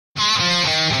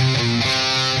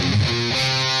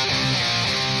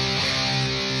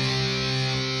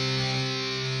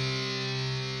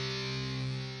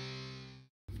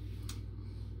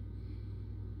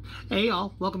Hey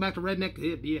y'all, welcome back to Redneck.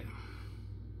 Yeah.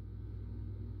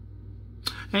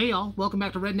 Hey y'all, welcome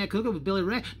back to Redneck Cooking with Billy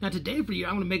Ray. Now today for you,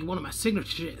 I'm going to make one of my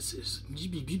signature dishes.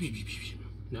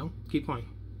 No, keep going.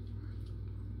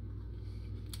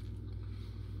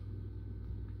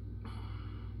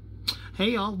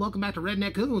 Hey y'all, welcome back to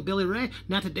Redneck Cooking with Billy Ray.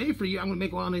 Now today for you, I'm going to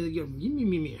make one of your...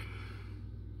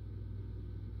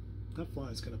 That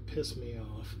fly's going to piss me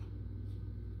off.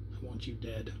 I want you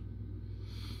dead.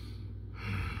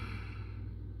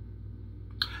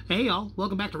 Hey y'all,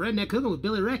 welcome back to Redneck Cooking with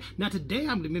Billy Ray. Now today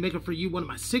I'm going to be making for you one of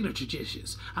my signature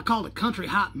dishes. I call it Country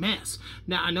Hot Mess.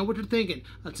 Now I know what you're thinking.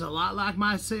 It's a lot like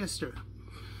my sister.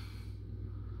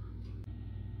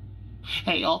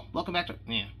 Hey y'all, welcome back to...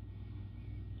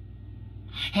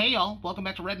 Hey y'all, welcome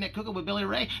back to Redneck Cooking with Billy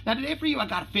Ray. Now today for you I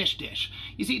got a fish dish.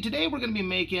 You see, today we're going to be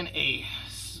making a...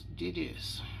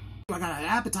 I got an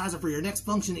appetizer for your next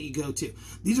function that you go to.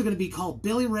 These are going to be called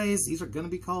Billy Ray's. These are going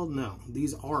to be called... No,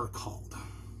 these are called...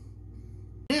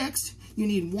 Next, you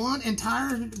need one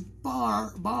entire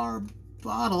bottle.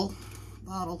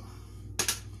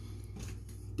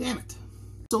 Damn it.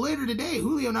 So later today,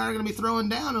 Julio and I are going to be throwing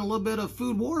down in a little bit of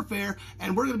food warfare,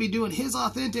 and we're going to be doing his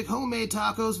authentic homemade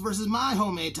tacos versus my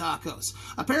homemade tacos.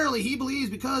 Apparently, he believes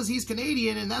because he's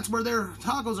Canadian and that's where their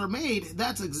tacos are made,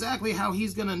 that's exactly how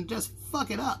he's going to just fuck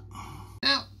it up.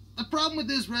 Now, the problem with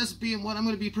this recipe and what I'm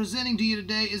going to be presenting to you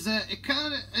today is that it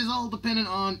kind of is all dependent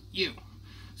on you.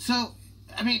 So,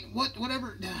 I mean,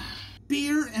 whatever.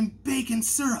 Beer and bacon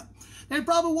syrup. Now you're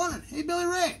probably wondering, hey Billy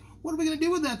Ray, what are we going to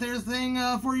do with that there thing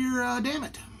for your damn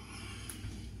it?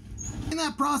 In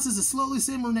that process of slowly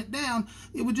simmering it down,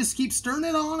 it would just keep stirring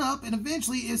it on up and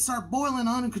eventually it start boiling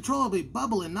uncontrollably,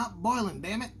 bubbling, not boiling,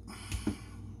 damn it.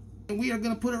 And we are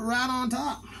going to put it right on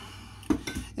top.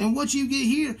 And what you get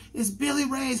here is Billy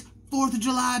Ray's 4th of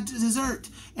July dessert.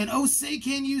 And oh say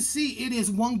can you see, it is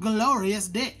one glorious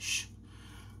dish.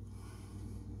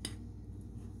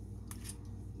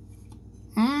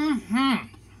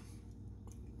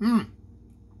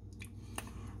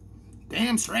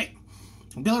 Damn straight.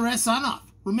 Billy Ray, sign off.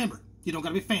 Remember, you don't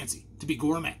gotta be fancy to be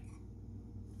gourmet.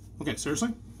 Okay,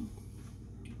 seriously?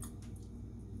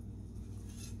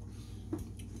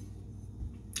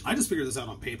 I just figured this out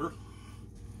on paper.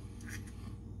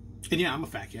 And yeah, I'm a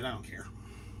fat kid, I don't care.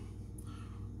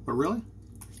 But really?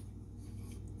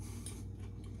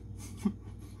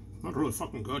 Not really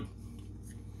fucking good.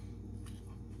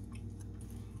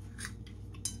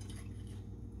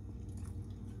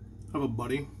 I have a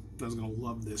buddy that's gonna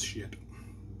love this shit.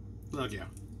 Look, yeah.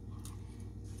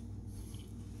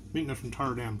 I'm eating this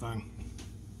entire damn thing.